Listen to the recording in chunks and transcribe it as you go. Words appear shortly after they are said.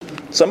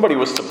Somebody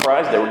was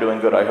surprised they were doing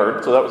good, I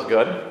heard, so that was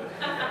good.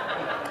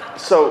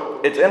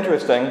 So it's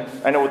interesting,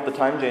 I know with the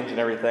time change and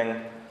everything,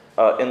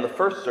 in the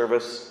first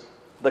service,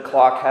 the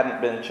clock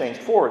hadn't been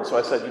changed forward, so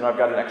I said, I've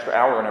got an extra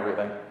hour and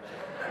everything.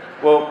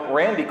 Well,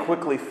 Randy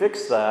quickly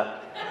fixed that,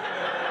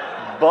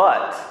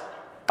 but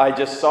I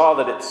just saw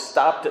that it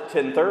stopped at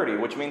 10:30,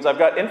 which means I've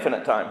got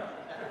infinite time.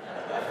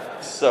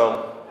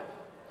 So,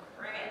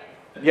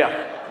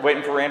 yeah,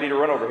 waiting for Randy to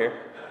run over here.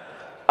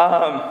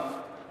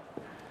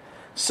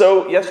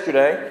 So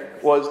yesterday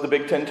was the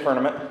Big Ten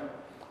tournament.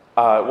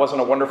 It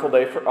wasn't a wonderful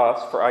day for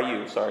us, for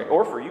IU,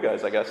 or for you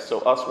guys, I guess, so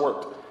us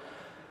worked.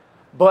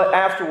 But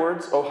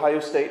afterwards, Ohio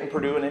State and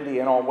Purdue and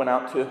Indiana all went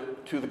out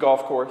to the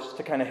golf course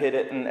to kind of hit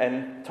it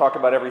and talk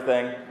about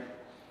everything.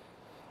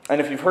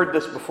 And if you've heard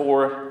this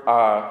before,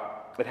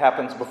 it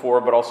happens before,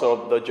 but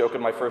also the joke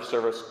in my first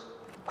service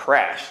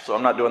crashed, so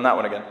I'm not doing that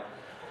one again.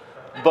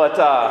 But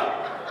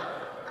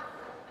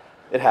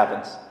it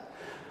happens.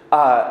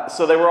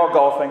 So they were all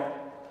golfing,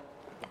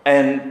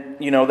 and,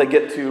 they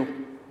get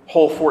to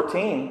hole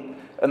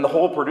 14, and the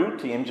whole Purdue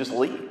team just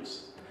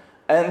leaves.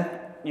 And,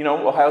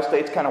 Ohio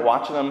State's kind of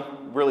watching them,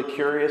 really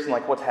curious and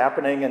like what's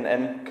happening,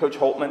 and Coach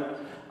Holtman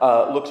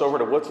looks over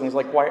to Woods and he's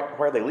like, why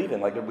are they leaving?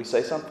 Like, did we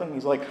say something?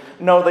 He's like,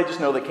 no, they just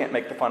know they can't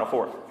make the Final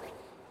Four.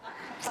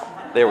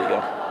 There we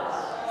go.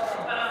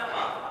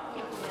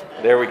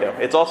 There we go.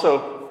 It's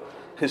also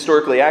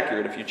historically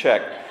accurate if you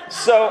check.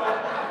 So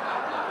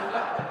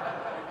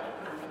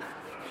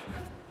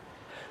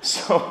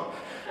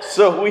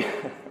we,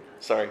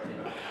 sorry.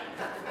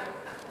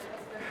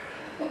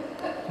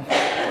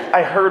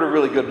 I heard a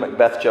really good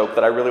Macbeth joke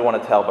that I really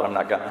want to tell, but I'm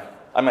not gonna.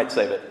 I might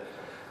save it.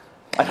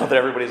 I know that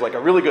everybody's like, a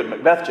really good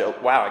Macbeth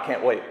joke. Wow, I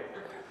can't wait.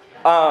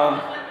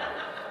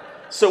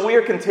 So we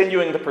are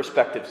continuing the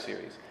Perspective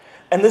series.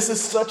 And this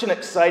is such an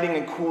exciting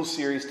and cool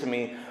series to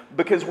me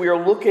because we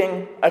are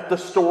looking at the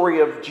story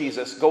of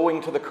Jesus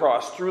going to the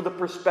cross through the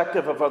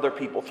perspective of other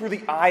people, through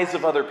the eyes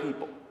of other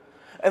people.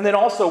 And then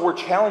also we're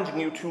challenging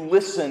you to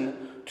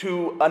listen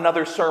to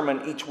another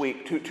sermon each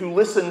week, to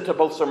listen to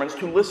both sermons,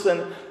 to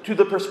listen to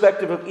the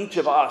perspective of each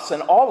of us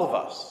and all of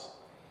us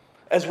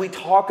as we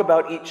talk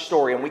about each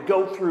story and we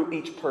go through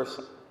each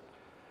person.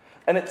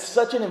 And it's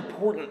such an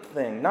important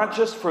thing, not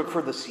just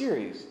for the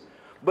series,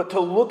 but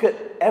to look at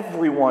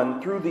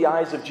everyone through the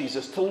eyes of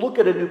Jesus, to look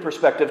at a new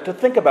perspective, to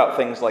think about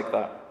things like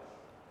that.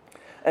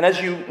 And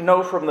as you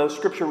know from the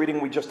scripture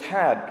reading we just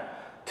had,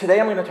 today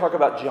I'm going to talk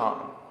about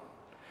John.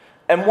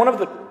 And one of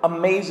the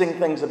amazing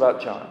things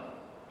about John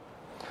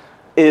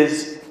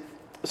is,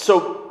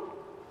 so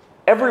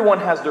everyone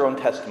has their own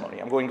testimony.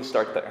 I'm going to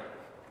start there.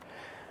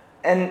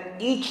 And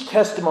each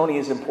testimony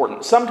is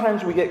important.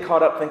 Sometimes we get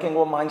caught up thinking,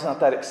 well, mine's not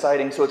that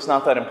exciting, so it's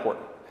not that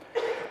important.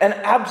 And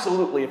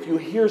absolutely, if you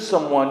hear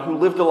someone who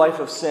lived a life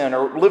of sin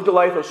or lived a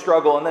life of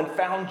struggle and then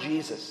found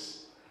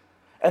Jesus,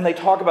 and they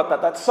talk about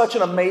that, that's such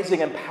an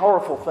amazing and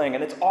powerful thing,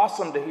 and it's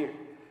awesome to hear.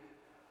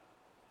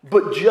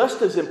 But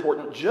just as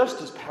important,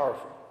 just as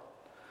powerful,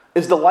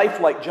 is the life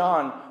like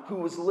John, who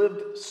was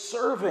lived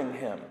serving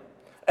him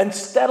and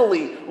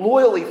steadily,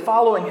 loyally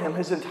following him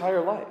his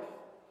entire life.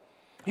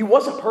 He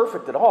wasn't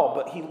perfect at all,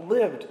 but he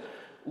lived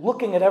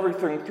looking at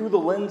everything through the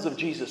lens of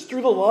Jesus,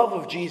 through the love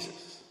of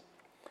Jesus.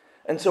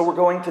 And so we're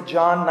going to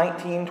John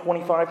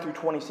 19:25 through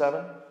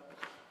 27.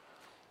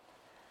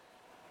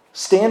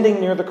 Standing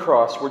near the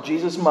cross were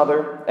Jesus'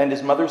 mother and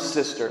his mother's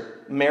sister,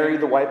 Mary,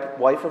 the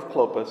wife of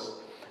Clopas,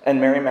 and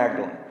Mary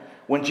Magdalene.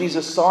 When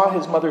Jesus saw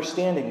his mother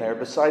standing there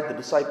beside the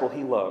disciple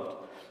he loved,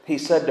 he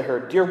said to her,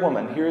 "Dear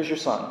woman, here is your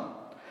son."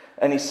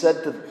 And he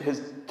said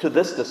to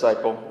this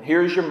disciple,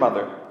 "Here is your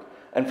mother."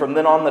 And from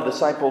then on, the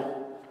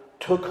disciple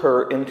took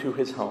her into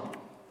his home.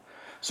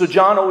 So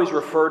John always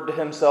referred to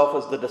himself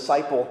as the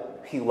disciple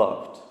he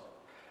loved.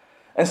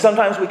 And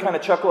sometimes we kind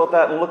of chuckle at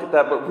that and look at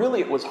that, but really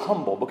it was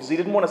humble because he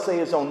didn't want to say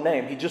his own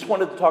name. He just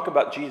wanted to talk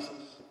about Jesus.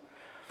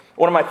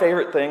 One of my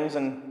favorite things,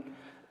 and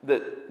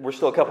that we're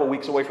still a couple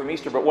weeks away from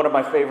Easter, but one of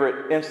my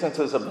favorite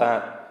instances of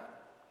that,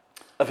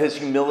 of his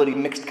humility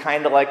mixed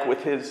kind of like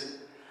with his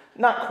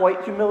not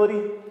quite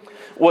humility,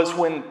 was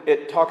when he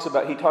talks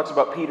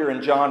about Peter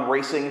and John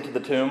racing to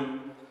the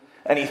tomb,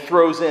 and he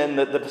throws in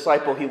that the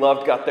disciple he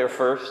loved got there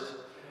first.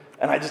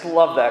 And I just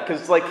love that, because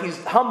it's like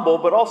he's humble,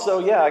 but also,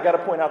 I got to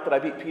point out that I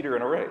beat Peter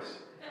in a race.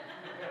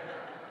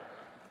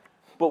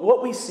 But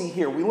what we see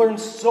here, we learn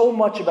so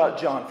much about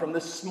John from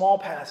this small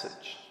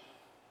passage.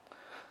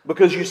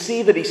 Because you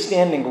see that he's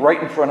standing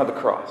right in front of the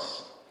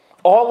cross.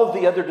 All of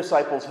the other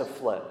disciples have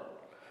fled.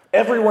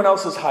 Everyone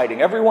else is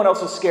hiding. Everyone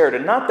else is scared.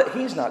 And not that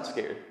he's not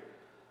scared,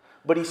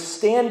 but he's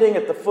standing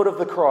at the foot of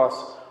the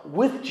cross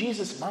with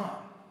Jesus' mom.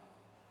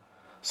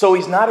 So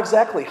he's not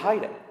exactly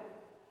hiding.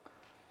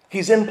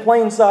 He's in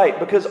plain sight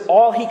because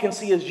all he can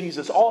see is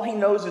Jesus. All he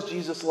knows is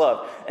Jesus'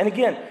 love. And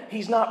again,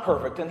 he's not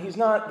perfect and he's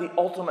not the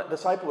ultimate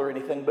disciple or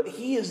anything, but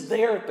he is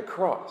there at the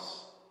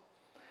cross.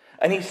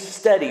 And he's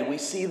steady. We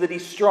see that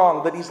he's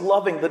strong, that he's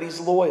loving, that he's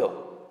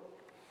loyal.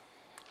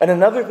 And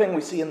another thing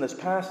we see in this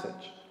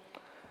passage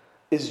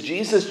is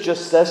Jesus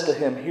just says to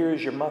him, "Here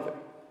is your mother."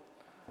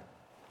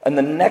 And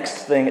the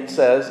next thing it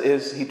says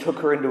is he took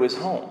her into his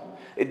home.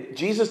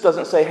 Jesus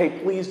doesn't say, hey,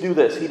 please do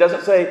this. He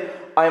doesn't say,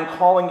 I am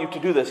calling you to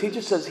do this. He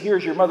just says,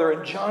 here's your mother.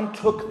 And John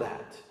took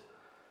that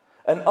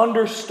and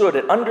understood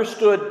it,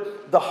 understood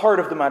the heart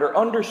of the matter,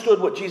 understood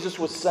what Jesus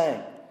was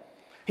saying.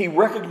 He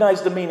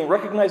recognized the meaning,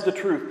 recognized the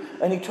truth,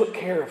 and he took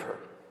care of her.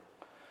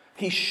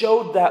 He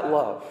showed that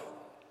love.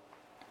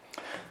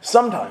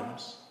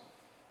 Sometimes,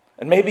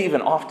 and maybe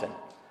even often,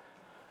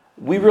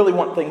 we really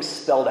want things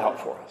spelled out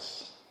for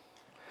us.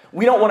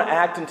 We don't want to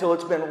act until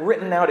it's been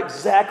written out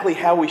exactly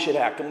how we should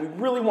act, and we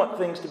really want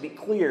things to be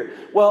clear.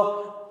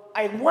 Well,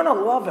 I want to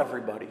love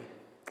everybody,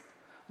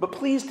 but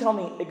please tell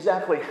me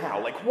exactly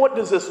how. Like, what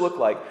does this look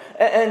like?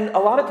 And a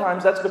lot of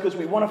times that's because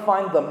we want to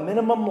find the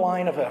minimum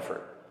line of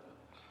effort.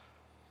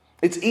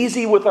 It's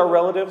easy with our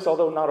relatives,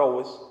 although not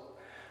always.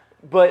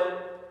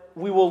 But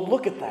we will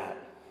look at that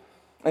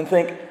and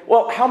think,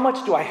 well, how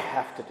much do I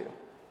have to do?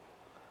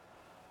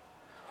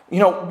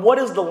 What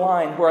is the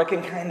line where I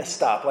can kind of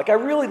stop? Like, I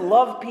really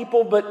love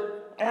people,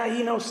 but,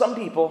 some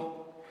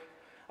people,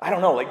 I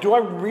don't know. Like, do I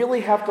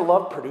really have to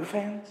love Purdue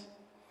fans?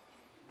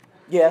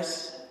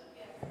 Yes.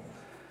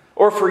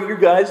 Or for you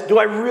guys, do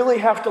I really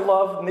have to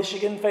love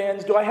Michigan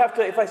fans? Do I have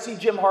to, if I see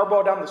Jim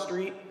Harbaugh down the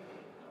street,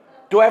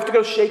 do I have to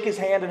go shake his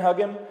hand and hug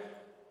him?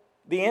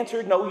 The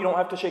answer, no, you don't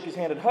have to shake his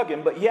hand and hug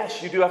him, but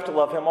yes, you do have to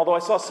love him, although I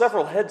saw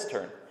several heads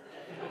turn.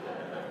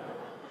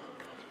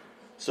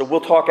 So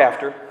we'll talk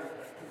after.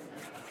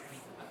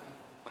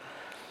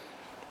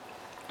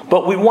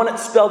 But we want it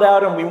spelled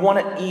out and we want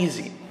it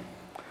easy.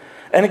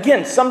 And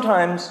again,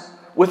 sometimes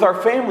with our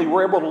family,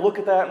 we're able to look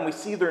at that and we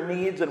see their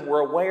needs and we're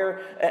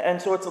aware,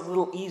 and so it's a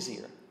little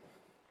easier.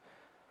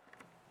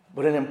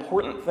 But an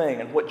important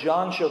thing, and what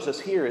John shows us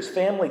here, is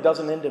family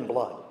doesn't end in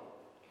blood.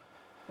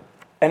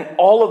 And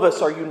all of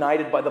us are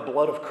united by the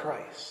blood of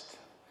Christ,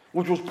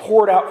 which was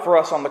poured out for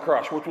us on the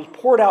cross, which was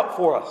poured out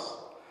for us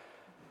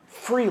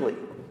freely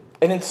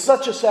and in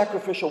such a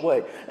sacrificial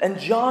way. And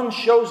John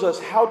shows us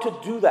how to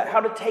do that,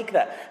 how to take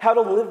that, how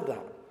to live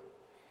that.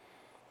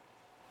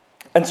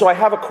 And so I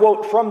have a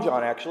quote from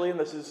John, actually, and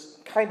this is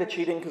kind of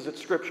cheating because it's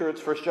scripture.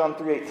 It's 1 John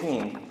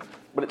 3:18,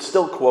 but it's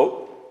still a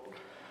quote.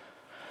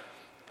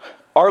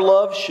 Our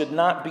love should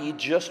not be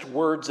just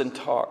words and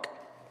talk.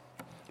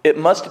 It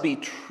must be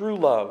true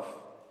love,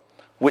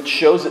 which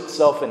shows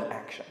itself in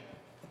action.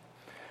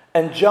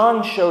 And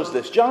John shows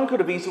this. John could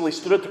have easily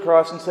stood at the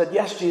cross and said,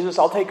 yes, Jesus,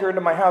 I'll take her into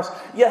my house.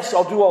 Yes,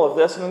 I'll do all of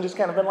this. And then just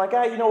kind of been like,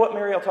 you know what,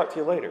 Mary, I'll talk to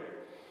you later.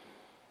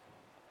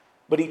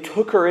 But he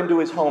took her into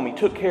his home. He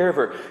took care of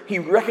her. He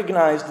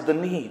recognized the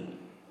need.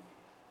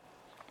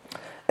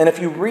 And if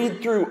you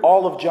read through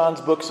all of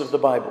John's books of the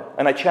Bible,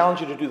 and I challenge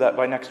you to do that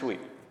by next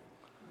week,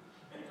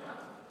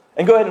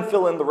 and go ahead and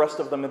fill in the rest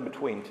of them in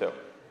between too.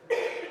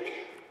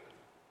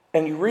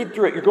 And you read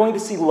through it, you're going to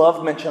see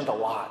love mentioned a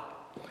lot.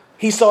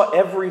 He saw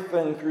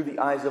everything through the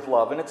eyes of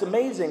love. And it's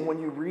amazing when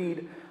you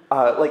read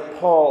like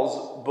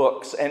Paul's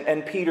books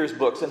and Peter's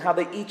books and how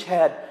they each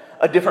had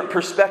a different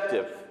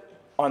perspective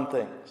on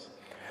things.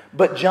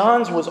 But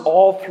John's was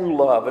all through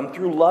love and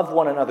through love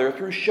one another,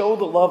 through show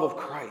the love of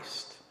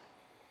Christ.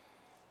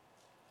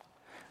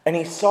 And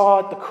he saw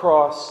at the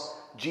cross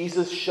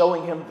Jesus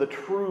showing him the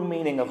true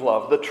meaning of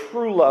love, the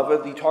true love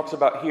that he talks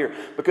about here,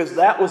 because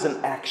that was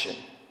an action.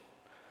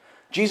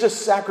 Jesus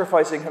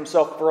sacrificing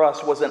himself for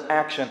us was an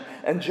action,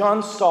 and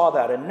John saw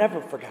that and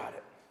never forgot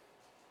it.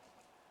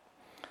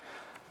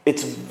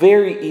 It's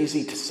very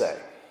easy to say.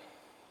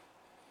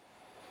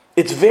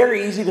 It's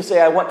very easy to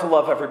say, I want to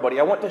love everybody.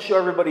 I want to show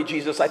everybody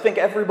Jesus. I think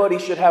everybody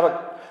should have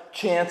a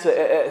chance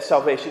at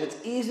salvation. It's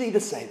easy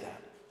to say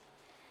that,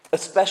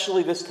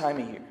 especially this time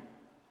of year.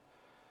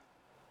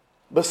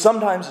 But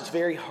sometimes it's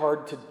very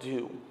hard to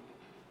do.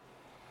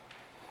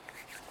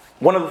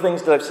 One of the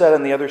things that I've said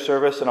in the other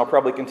service, and I'll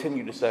probably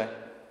continue to say,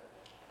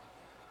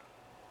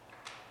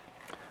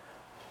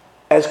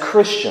 as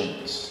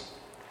Christians,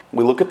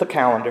 we look at the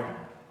calendar,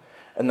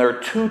 and there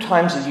are 2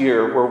 times a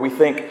year where we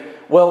think,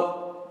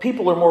 well,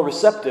 people are more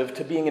receptive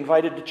to being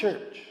invited to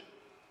church.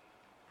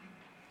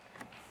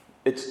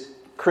 It's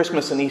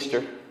Christmas and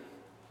Easter.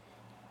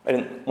 I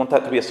didn't want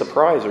that to be a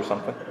surprise or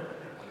something.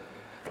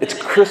 It's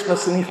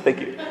Christmas and Easter. Thank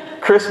you.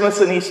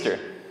 Christmas and Easter.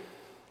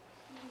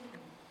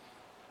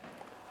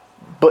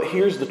 But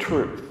here's the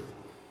truth.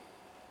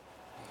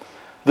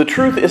 The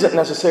truth isn't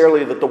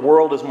necessarily that the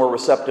world is more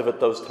receptive at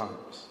those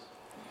times.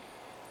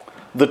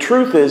 The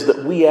truth is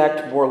that we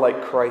act more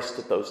like Christ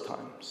at those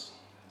times.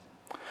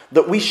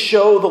 That we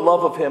show the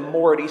love of Him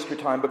more at Easter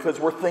time because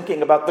we're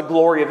thinking about the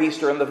glory of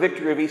Easter and the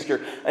victory of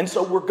Easter. And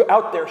so we're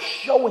out there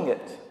showing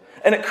it.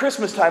 And at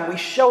Christmas time, we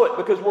show it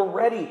because we're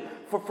ready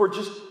for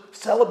just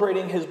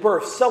celebrating His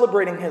birth,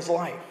 celebrating His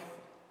life.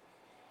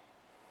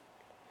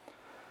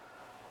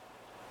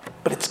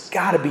 But it's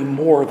got to be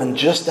more than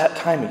just that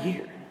time of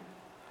year.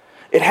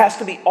 It has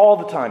to be all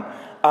the time.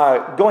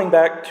 Going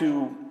back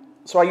to,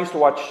 so I used to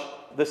watch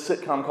this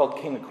sitcom called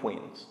King of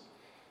Queens.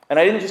 And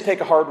I didn't just take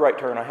a hard right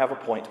turn. I have a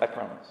point, I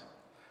promise.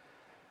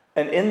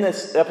 And in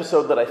this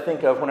episode that I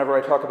think of whenever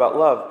I talk about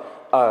love,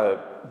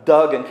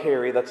 Doug and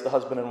Carrie, that's the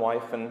husband and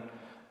wife, and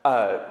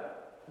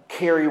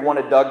Carrie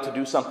wanted Doug to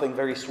do something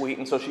very sweet,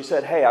 and so she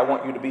said, hey, I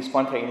want you to be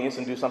spontaneous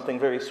and do something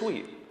very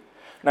sweet.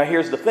 Now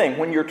here's the thing,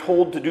 when you're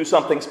told to do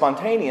something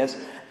spontaneous,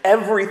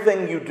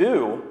 everything you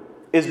do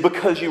is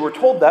because you were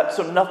told that,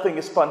 so nothing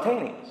is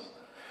spontaneous.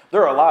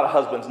 There are a lot of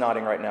husbands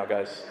nodding right now,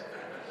 guys.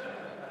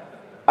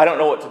 I don't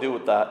know what to do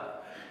with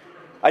that.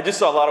 I just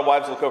saw a lot of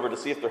wives look over to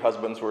see if their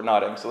husbands were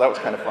nodding, so that was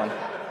kind of fun.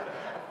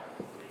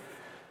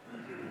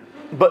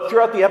 But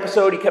throughout the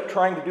episode, he kept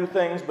trying to do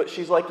things, but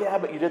she's like, yeah,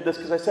 but you did this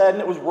because I said,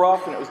 and it was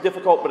rough and it was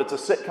difficult, but it's a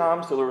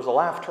sitcom, so there was a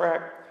laugh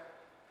track.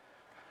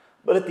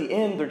 But at the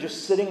end, they're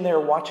just sitting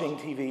there watching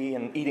TV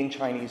and eating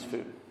Chinese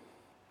food.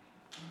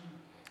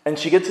 And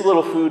she gets a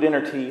little food in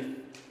her teeth.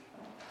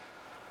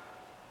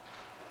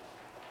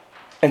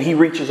 And he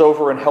reaches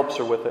over and helps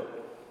her with it.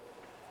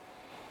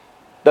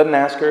 Doesn't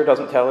ask her,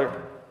 doesn't tell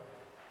her.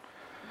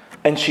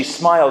 And she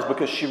smiles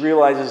because she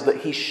realizes that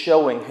he's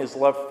showing his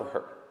love for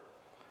her.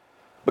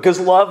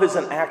 Because love is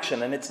an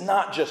action, and it's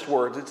not just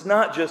words. It's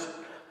not just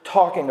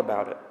talking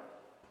about it.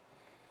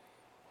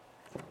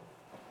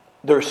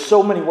 There are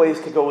so many ways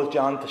to go with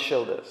John to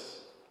show this.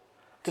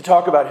 To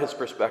talk about his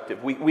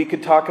perspective. We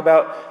could talk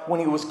about when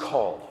he was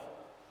called.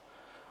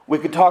 We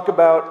could talk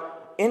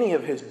about any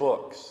of his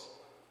books.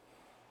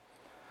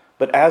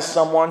 But as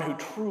someone who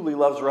truly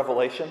loves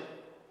Revelation,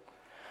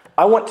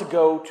 I want to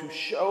go to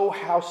show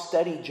how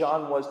steady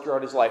John was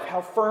throughout his life,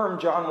 how firm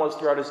John was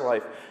throughout his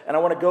life. And I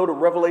want to go to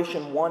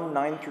Revelation 1,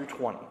 9 through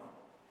 20.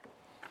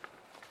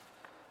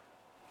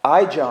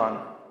 I,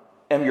 John,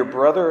 am your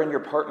brother and your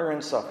partner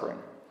in suffering,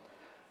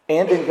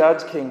 and in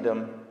God's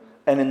kingdom,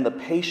 and in the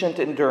patient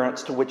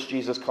endurance to which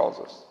Jesus calls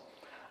us.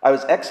 I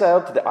was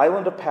exiled to the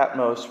island of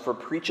Patmos for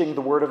preaching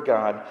the word of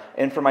God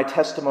and for my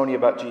testimony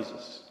about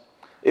Jesus.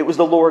 It was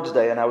the Lord's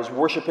day, and I was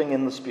worshiping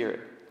in the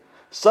Spirit.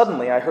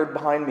 Suddenly, I heard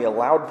behind me a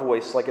loud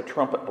voice like a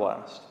trumpet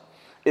blast.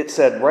 It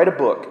said, write a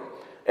book,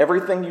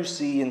 everything you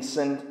see, and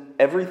send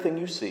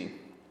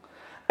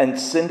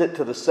it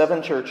to the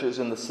 7 churches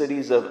in the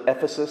cities of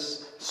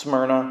Ephesus,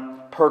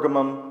 Smyrna,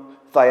 Pergamum,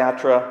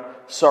 Thyatira,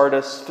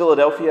 Sardis,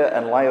 Philadelphia,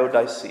 and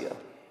Laodicea.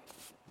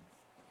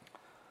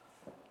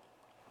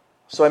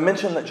 So I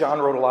mentioned that John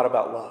wrote a lot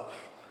about love.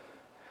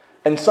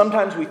 And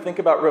sometimes we think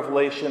about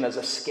Revelation as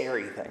a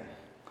scary thing.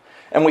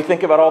 And we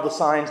think about all the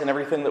signs and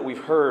everything that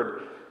we've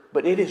heard,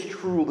 but it is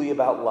truly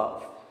about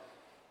love.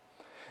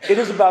 It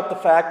is about the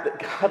fact that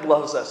God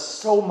loves us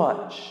so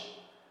much.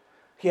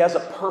 He has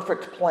a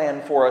perfect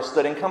plan for us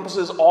that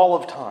encompasses all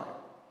of time.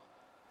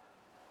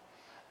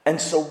 And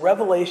so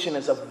Revelation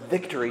is a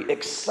victory,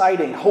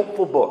 exciting,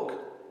 hopeful book.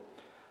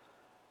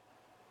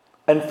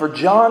 And for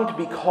John to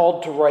be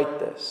called to write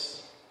this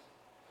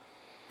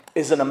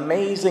is an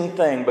amazing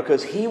thing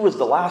because he was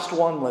the last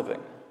one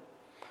living.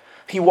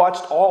 He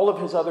watched all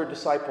of his other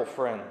disciple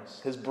friends,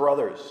 his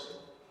brothers,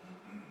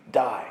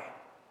 die.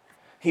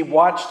 He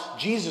watched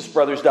Jesus'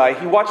 brothers die.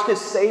 He watched his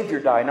Savior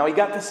die. Now, he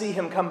got to see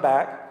him come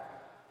back,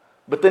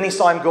 but then he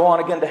saw him go on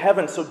again to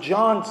heaven. So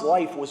John's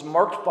life was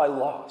marked by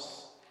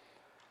loss.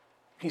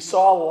 He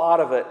saw a lot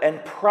of it,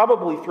 and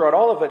probably throughout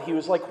all of it, he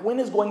was like, when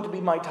is going to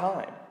be my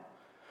time?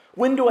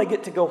 When do I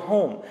get to go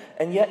home?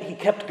 And yet he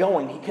kept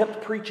going. He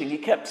kept preaching. He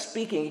kept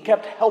speaking. He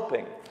kept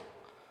helping.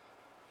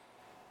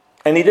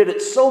 And he did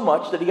it so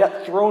much that he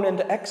got thrown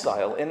into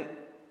exile,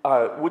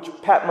 which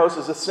Patmos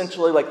is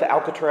essentially like the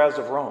Alcatraz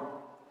of Rome.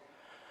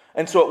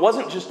 And so it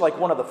wasn't just like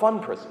one of the fun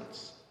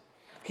prisons.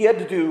 He had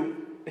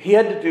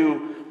to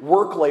do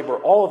work labor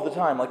all of the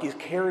time, like he's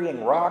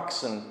carrying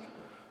rocks and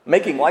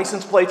making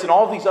license plates and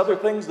all these other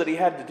things that he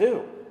had to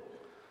do.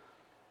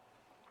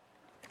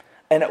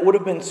 And it would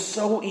have been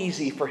so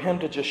easy for him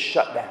to just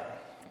shut down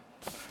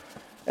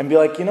and be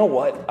like, you know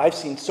what? I've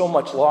seen so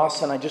much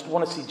loss and I just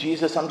want to see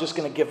Jesus. I'm just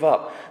going to give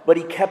up. But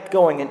he kept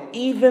going. And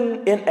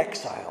even in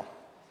exile,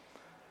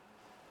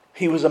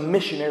 he was a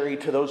missionary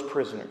to those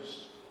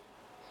prisoners.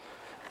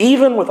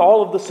 Even with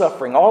all of the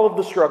suffering, all of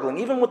the struggling,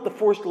 even with the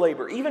forced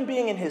labor, even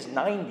being in his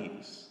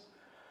 90s.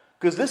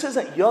 Because this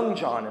isn't young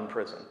John in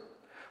prison.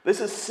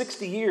 This is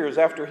 60 years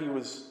after he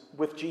was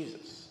with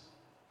Jesus.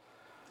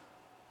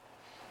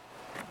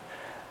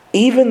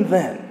 Even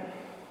then,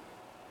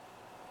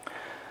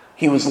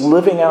 he was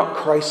living out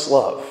Christ's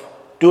love,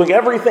 doing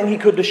everything he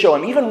could to show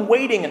him, even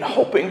waiting and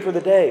hoping for the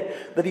day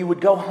that he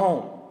would go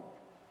home.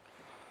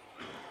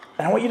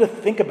 And I want you to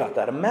think about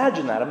that.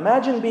 Imagine that.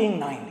 Imagine being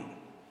 90.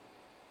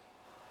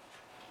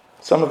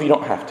 Some of you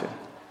don't have to.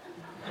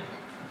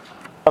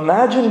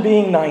 Imagine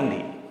being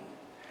 90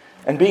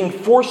 and being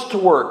forced to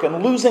work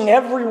and losing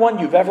everyone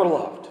you've ever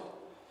loved,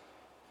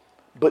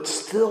 but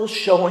still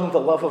showing the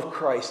love of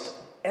Christ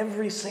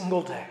every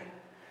single day.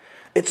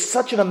 It's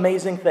such an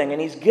amazing thing, and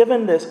he's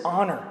given this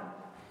honor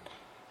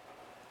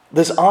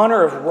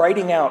of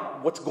writing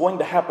out what's going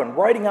to happen,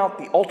 writing out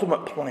the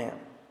ultimate plan.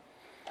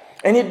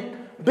 And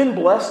he'd been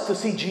blessed to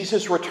see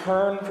Jesus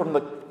return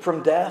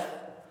from death,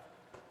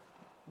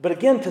 but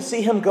again, to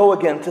see him go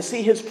again, to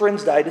see his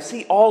friends die, to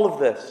see all of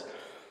this,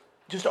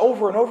 just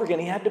over and over again,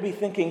 he had to be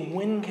thinking,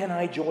 when can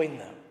I join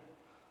them?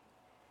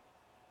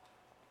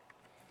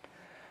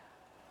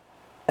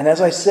 And as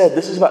I said,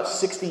 this is about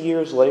 60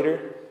 years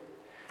later,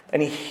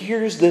 and he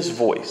hears this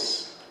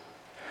voice.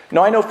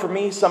 Now, I know for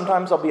me,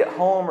 sometimes I'll be at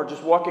home or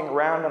just walking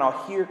around, and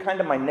I'll hear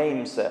kind of my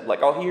name said.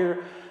 Like, I'll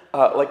hear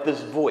like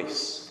this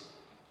voice.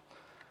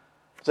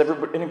 Does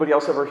anybody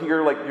else ever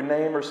hear like your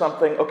name or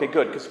something? Okay,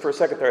 good, because for a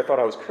second there I thought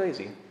I was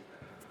crazy.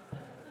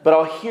 But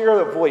I'll hear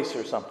a voice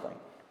or something.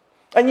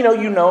 And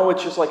you know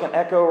it's just like an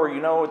echo, or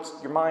it's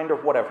your mind or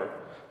whatever.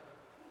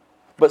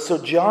 But so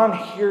John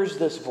hears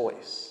this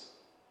voice.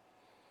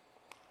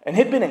 And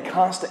he'd been in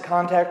constant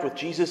contact with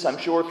Jesus, I'm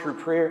sure, through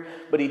prayer,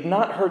 but he'd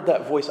not heard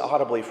that voice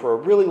audibly for a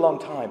really long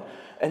time.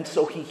 And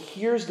so he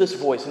hears this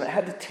voice, and it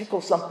had to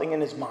tickle something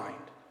in his mind.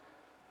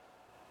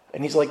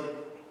 And he's like,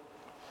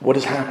 what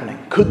is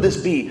happening? Could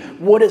this be?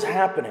 What is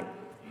happening?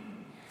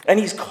 And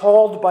he's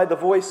called by the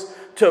voice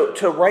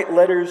to write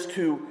letters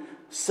to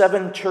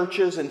 7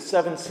 churches in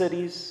 7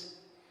 cities.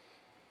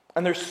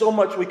 And there's so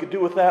much we could do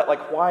with that,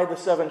 like why the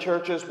 7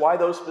 churches, why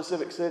those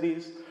specific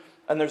cities.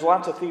 And there's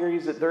lots of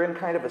theories that they're in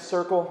kind of a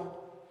circle.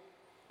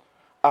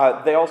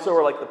 They also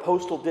are like the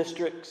postal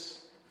districts.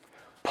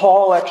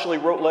 Paul actually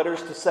wrote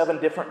letters to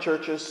 7 different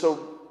churches,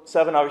 so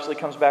 7 obviously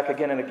comes back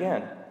again and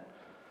again.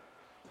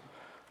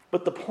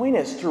 But the point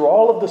is, through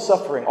all of the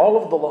suffering,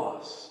 all of the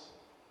loss,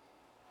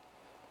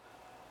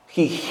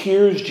 he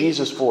hears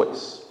Jesus'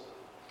 voice.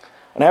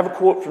 And I have a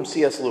quote from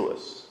C.S.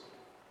 Lewis.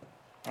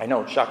 I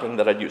know, it's shocking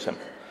that I'd use him.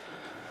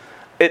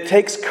 It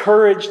takes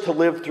courage to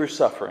live through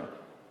suffering,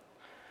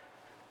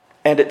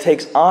 and it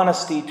takes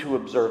honesty to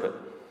observe it.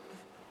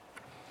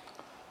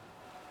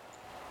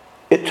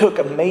 It took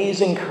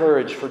amazing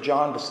courage for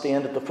John to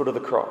stand at the foot of the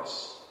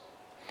cross.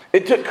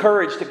 It took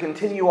courage to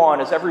continue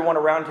on as everyone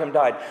around him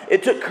died.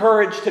 It took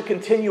courage to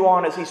continue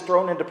on as he's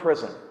thrown into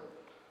prison.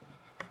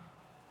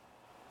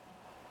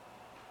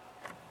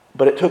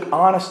 But it took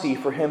honesty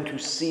for him to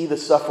see the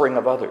suffering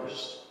of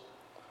others.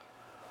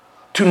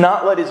 To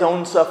not let his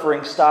own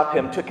suffering stop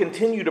him. To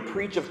continue to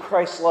preach of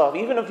Christ's love,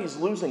 even if he's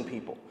losing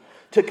people.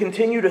 To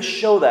continue to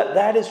show that.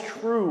 That is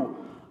true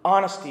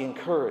honesty and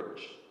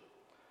courage.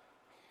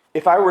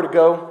 If I were to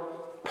go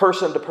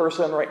person to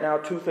person right now,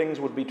 2 things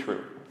would be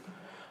true.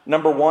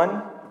 Number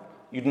 1,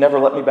 you'd never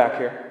let me back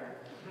here.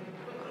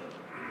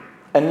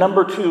 And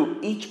number 2,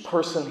 each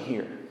person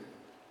here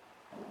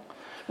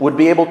would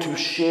be able to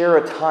share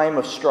a time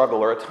of struggle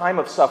or a time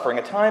of suffering,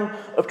 a time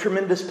of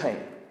tremendous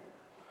pain.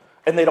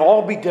 And they'd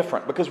all be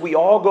different because we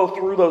all go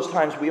through those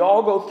times. We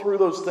all go through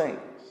those things.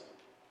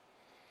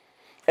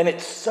 And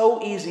it's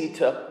so easy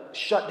to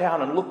shut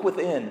down and look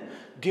within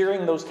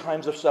during those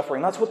times of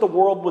suffering. That's what the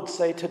world would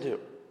say to do.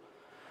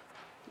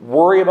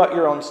 Worry about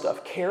your own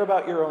stuff. Care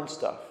about your own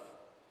stuff.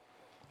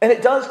 And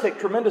it does take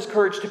tremendous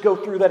courage to go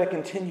through that and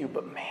continue.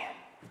 But man,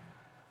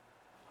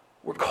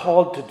 we're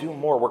called to do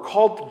more. We're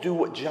called to do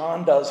what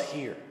John does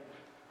here.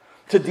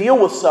 To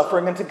deal with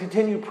suffering and to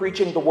continue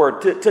preaching the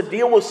word. To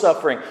deal with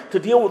suffering, to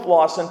deal with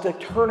loss, and to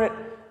turn it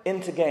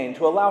into gain.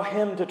 To allow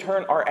him to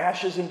turn our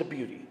ashes into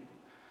beauty.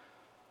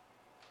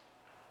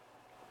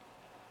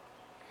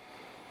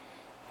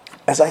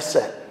 As I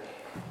said,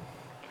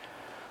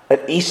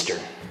 at Easter,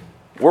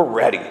 we're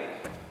ready.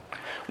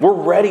 We're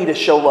ready to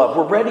show love.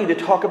 We're ready to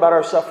talk about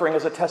our suffering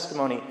as a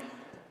testimony.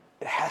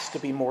 It has to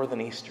be more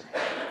than Easter.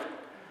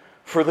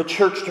 For the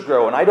church to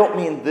grow, and I don't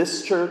mean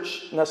this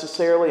church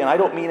necessarily, and I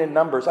don't mean in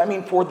numbers. I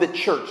mean for the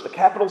church, the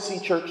capital C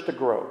church to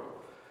grow.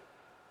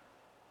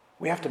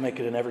 We have to make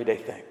it an everyday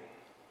thing.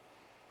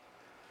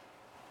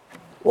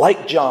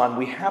 Like John,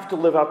 we have to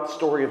live out the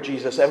story of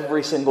Jesus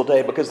every single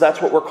day because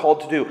that's what we're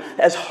called to do.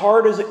 As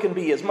hard as it can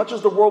be, as much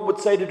as the world would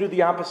say to do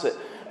the opposite,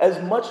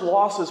 as much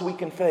loss as we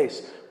can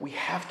face, we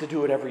have to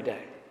do it every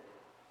day.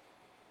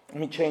 Let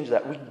me change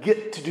that. We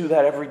get to do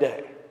that every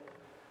day.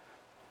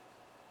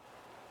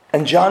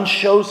 And John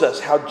shows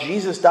us how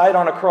Jesus died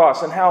on a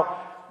cross and how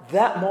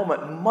that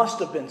moment must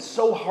have been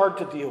so hard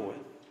to deal with.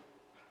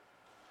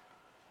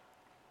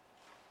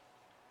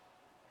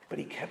 But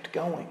he kept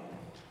going,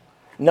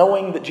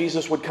 knowing that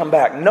Jesus would come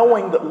back,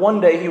 knowing that one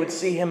day he would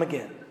see him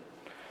again.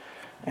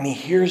 And he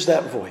hears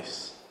that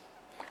voice.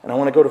 And I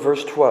want to go to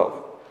verse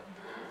 12.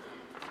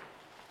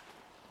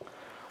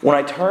 When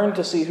I turned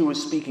to see who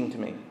was speaking to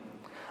me,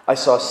 I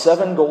saw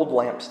 7 gold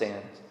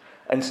lampstands,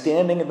 and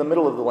standing in the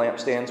middle of the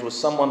lampstands was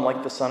someone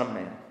like the Son of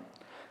Man.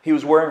 He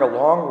was wearing a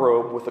long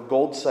robe with a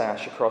gold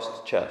sash across his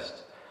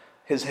chest.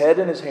 His head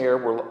and his hair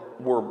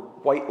were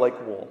white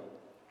like wool,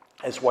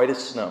 as white as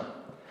snow,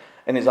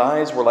 and his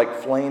eyes were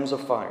like flames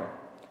of fire.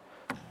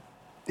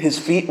 His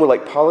feet were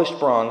like polished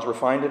bronze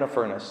refined in a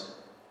furnace,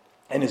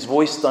 and his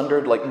voice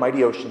thundered like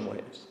mighty ocean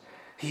waves.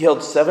 He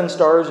held 7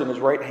 stars in his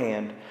right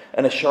hand,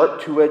 and a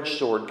sharp 2-edged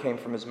sword came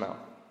from his mouth.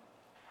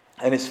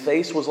 And his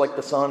face was like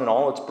the sun in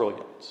all its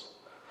brilliance.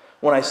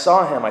 When I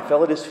saw him, I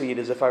fell at his feet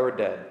as if I were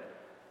dead.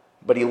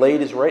 But he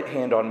laid his right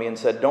hand on me and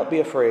said, "Don't be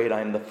afraid,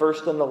 I am the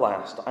first and the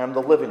last. I am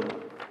the living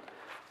one.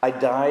 I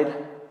died,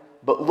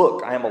 but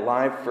look, I am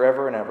alive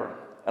forever and ever,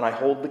 and I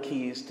hold the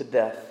keys to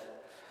death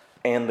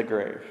and the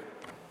grave."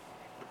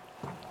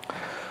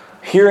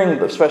 Hearing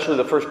especially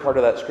the first part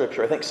of that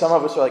scripture, I think some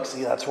of us are like,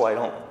 see, that's why I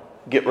don't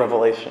get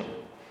Revelation.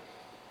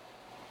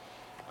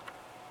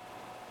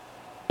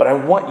 But I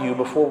want you,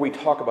 before we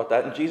talk about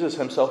that, and Jesus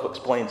himself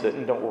explains it,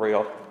 and don't worry,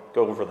 I'll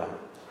go over that.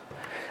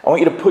 I want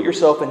you to put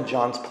yourself in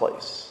John's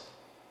place.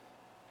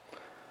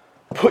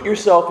 Put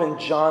yourself in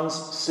John's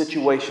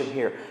situation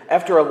here.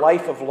 After a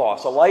life of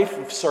loss, a life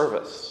of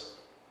service,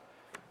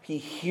 he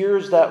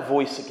hears that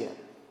voice again.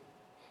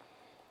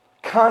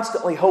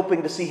 Constantly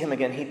hoping to see him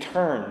again, he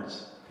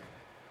turns.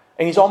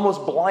 And he's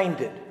almost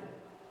blinded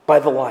by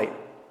the light.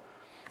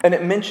 And he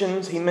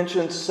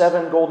mentions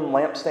 7 golden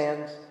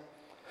lampstands.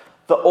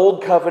 The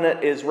old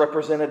covenant is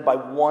represented by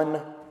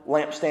 1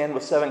 lampstand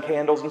with 7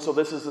 candles, and so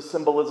this is a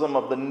symbolism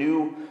of the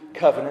new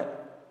covenant.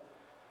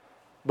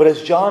 But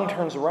as John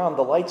turns around,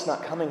 the light's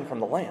not coming from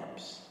the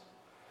lamps.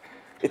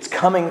 It's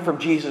coming from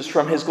Jesus,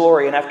 from his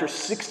glory. And after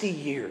 60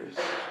 years,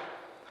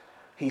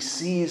 he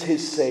sees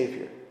his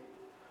Savior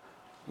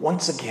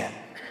once again.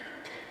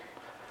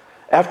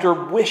 After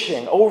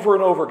wishing over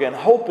and over again,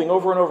 hoping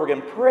over and over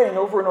again, praying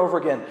over and over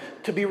again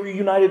to be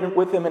reunited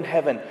with him in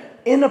heaven,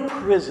 in a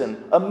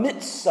prison,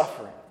 amidst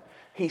suffering,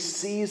 he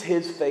sees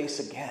his face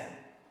again.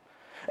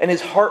 And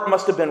his heart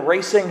must have been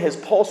racing, his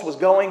pulse was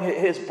going,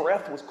 his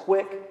breath was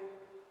quick.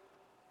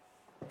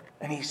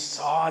 And he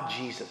saw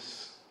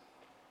Jesus.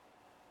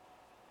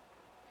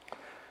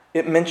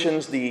 It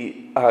mentions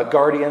the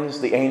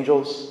guardians, the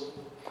angels.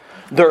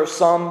 There are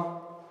some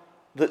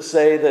that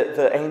say that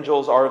the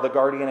angels are the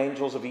guardian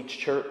angels of each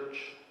church.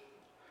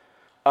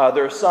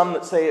 There are some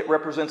that say it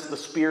represents the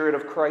Spirit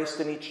of Christ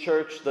in each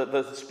church,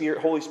 the Spirit,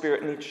 Holy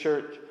Spirit in each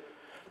church.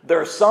 There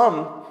are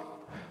some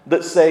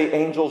that say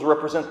angels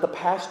represent the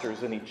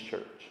pastors in each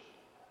church.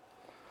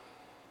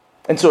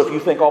 And so if you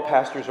think all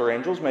pastors are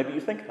angels, maybe you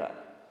think that.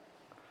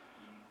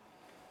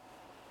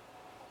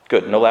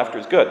 Good. No laughter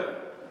is good.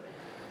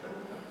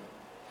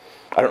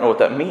 I don't know what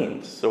that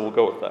means, so we'll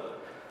go with that.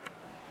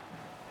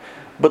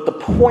 But the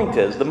point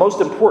is, the most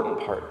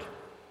important part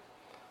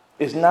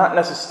is not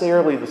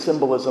necessarily the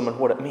symbolism and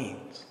what it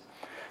means.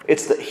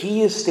 It's that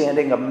he is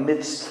standing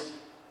amidst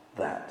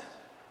that.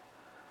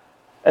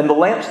 And the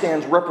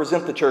lampstands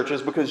represent the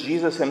churches because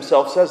Jesus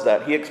himself says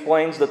that. He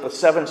explains that the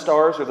 7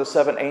 stars are the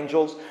 7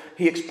 angels.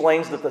 He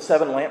explains that the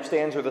 7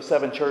 lampstands are the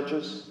 7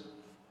 churches.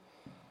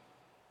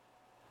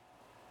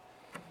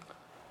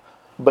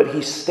 But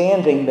he's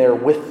standing there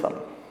with them.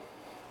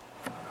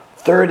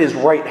 They're at his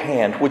right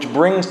hand, which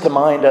brings to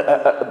mind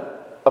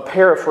a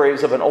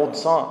paraphrase of an old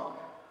song.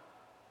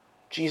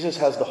 Jesus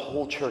has the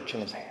whole church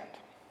in his hand.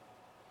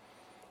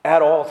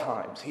 At all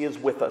times, he is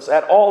with us.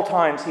 At all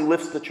times, he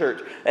lifts the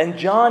church. And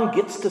John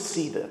gets to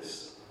see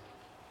this.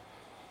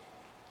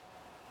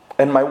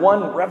 And my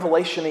one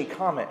revelation-y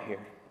comment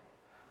here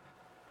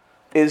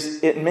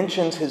is it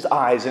mentions his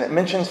eyes and it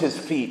mentions his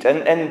feet.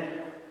 And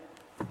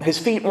his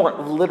feet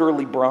weren't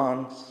literally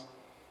bronze,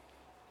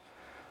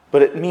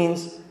 but it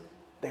means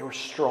they were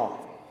strong.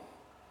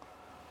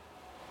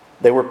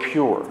 They were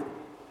pure.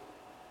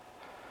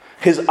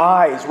 His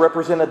eyes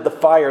represented the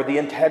fire, the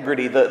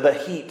integrity, the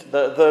heat,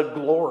 the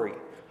glory.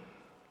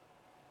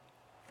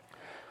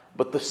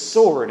 But the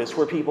sword is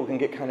where people can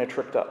get kind of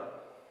tricked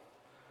up.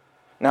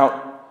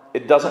 Now,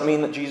 it doesn't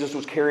mean that Jesus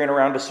was carrying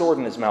around a sword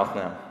in his mouth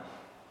now.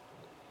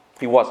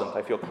 He wasn't.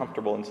 I feel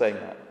comfortable in saying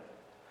that.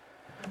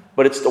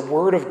 But it's the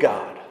Word of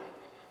God.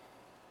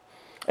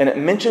 And it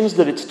mentions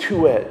that it's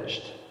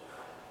two-edged,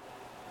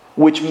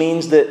 which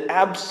means that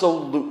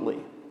absolutely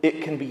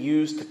it can be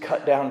used to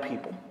cut down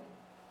people.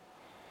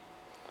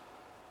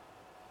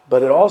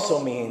 But it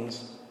also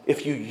means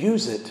if you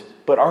use it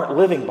but aren't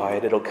living by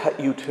it, it'll cut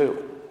you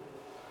too.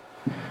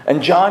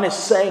 And John is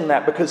saying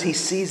that because he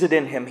sees it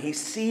in him. He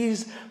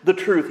sees the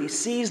truth. He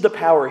sees the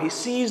power. He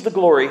sees the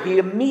glory. He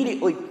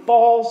immediately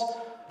falls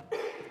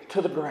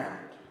to the ground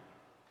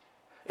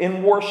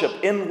in worship,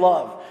 in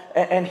love.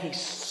 And he's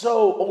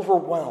so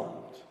overwhelmed.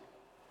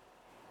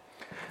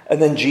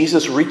 And then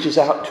Jesus reaches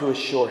out to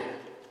assure him.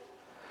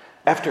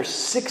 After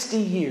 60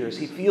 years,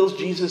 he feels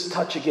Jesus'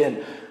 touch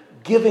again,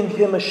 giving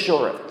him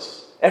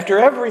assurance. After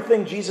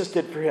everything Jesus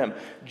did for him,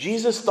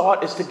 Jesus'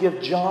 thought is to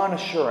give John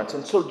assurance.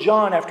 And so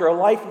John, after a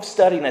life of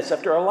steadiness,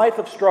 after a life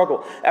of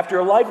struggle, after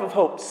a life of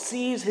hope,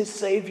 sees his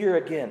Savior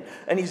again.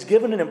 And he's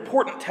given an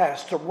important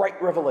task to write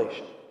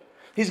Revelation.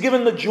 He's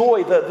given the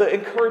joy, the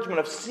encouragement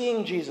of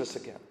seeing Jesus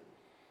again.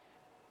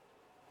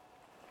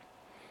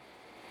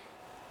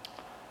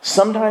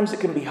 Sometimes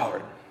it can be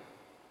hard.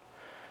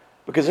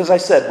 Because as I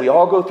said, we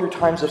all go through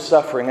times of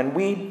suffering and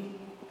we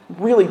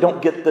really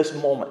don't get this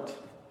moment.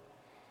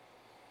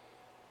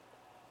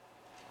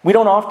 We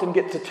don't often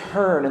get to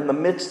turn in the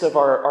midst of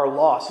our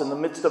loss, in the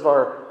midst of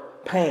our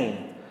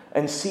pain,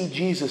 and see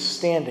Jesus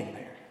standing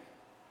there.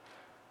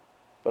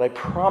 But I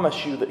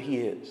promise you that he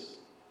is.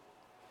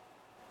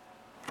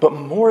 But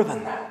more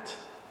than that,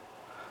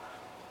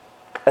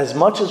 as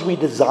much as we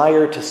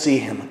desire to see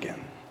him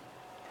again,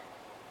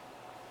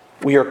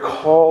 we are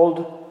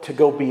called to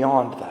go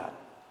beyond that.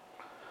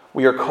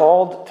 We are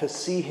called to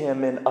see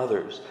him in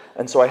others.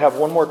 And so I have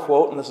one more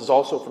quote, and this is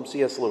also from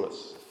C.S.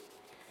 Lewis.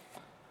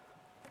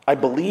 I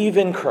believe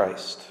in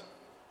Christ,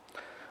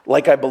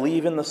 like I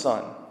believe in the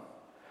sun,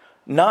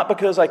 not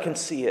because I can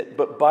see it,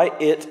 but by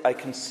it I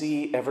can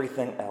see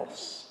everything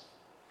else.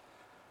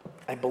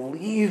 I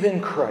believe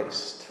in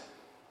Christ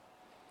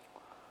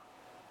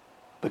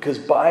because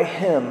by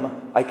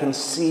him I can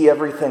see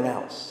everything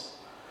else.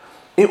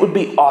 It would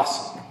be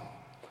awesome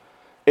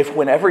if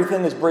when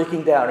everything is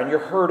breaking down and you're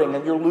hurting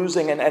and you're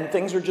losing and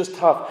things are just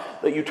tough,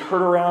 that you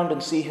turn around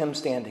and see him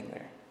standing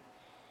there.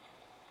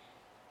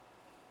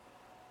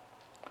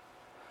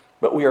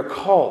 But we are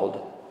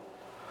called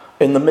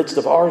in the midst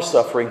of our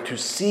suffering to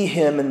see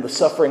him in the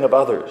suffering of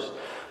others,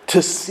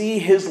 to see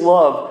his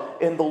love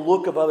in the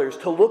look of others,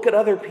 to look at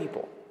other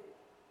people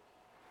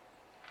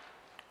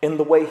in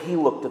the way he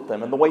looked at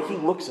them, and the way he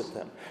looks at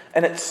them.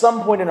 And at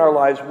some point in our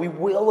lives, we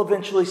will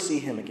eventually see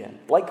him again,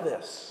 like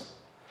this.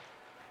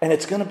 And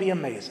it's going to be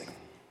amazing.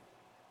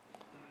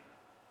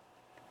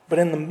 But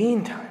in the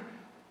meantime,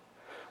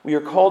 we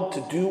are called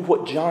to do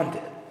what John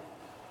did.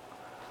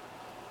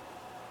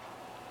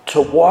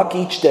 To walk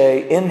each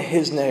day in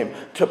his name,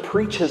 to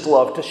preach his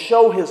love, to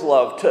show his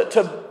love,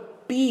 to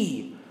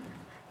be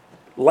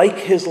like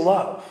his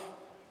love.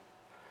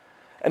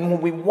 And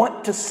when we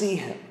want to see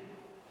him,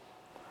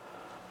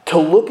 to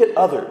look at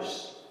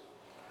others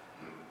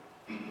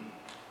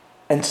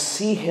and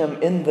see him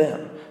in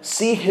them,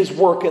 see his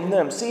work in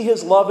them, see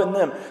his love in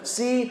them,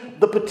 see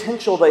the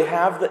potential they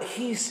have that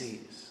he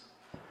sees.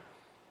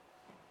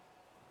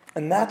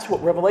 And that's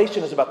what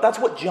Revelation is about. That's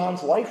what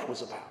John's life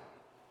was about.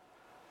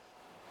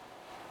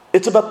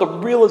 It's about the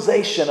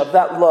realization of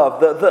that love,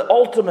 the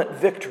ultimate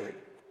victory.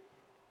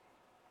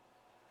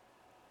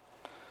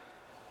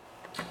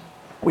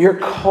 We are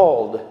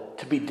called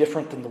to be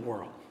different than the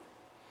world.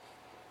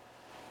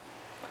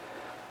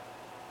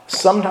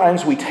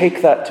 Sometimes we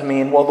take that to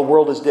mean, well, the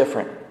world is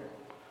different.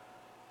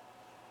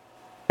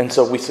 And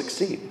so we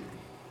succeed.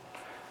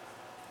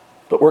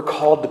 But we're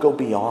called to go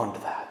beyond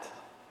that.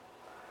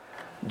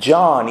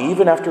 John,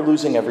 even after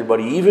losing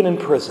everybody, even in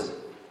prison,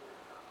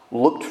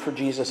 looked for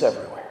Jesus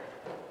everywhere.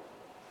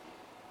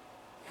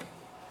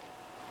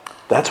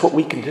 That's what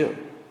we can do.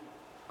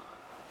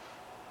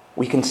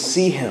 We can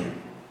see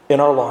him in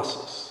our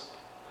losses.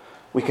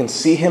 We can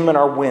see him in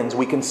our wins.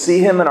 We can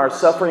see him in our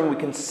suffering. We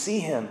can see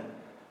him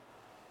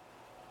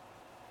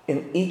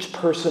in each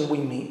person we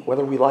meet,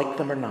 whether we like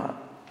them or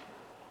not.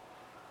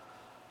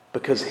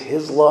 Because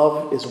his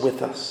love is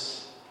with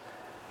us.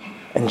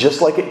 And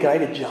just like it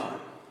guided John,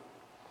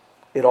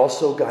 it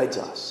also guides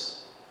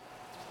us.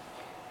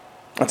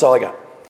 That's all I got.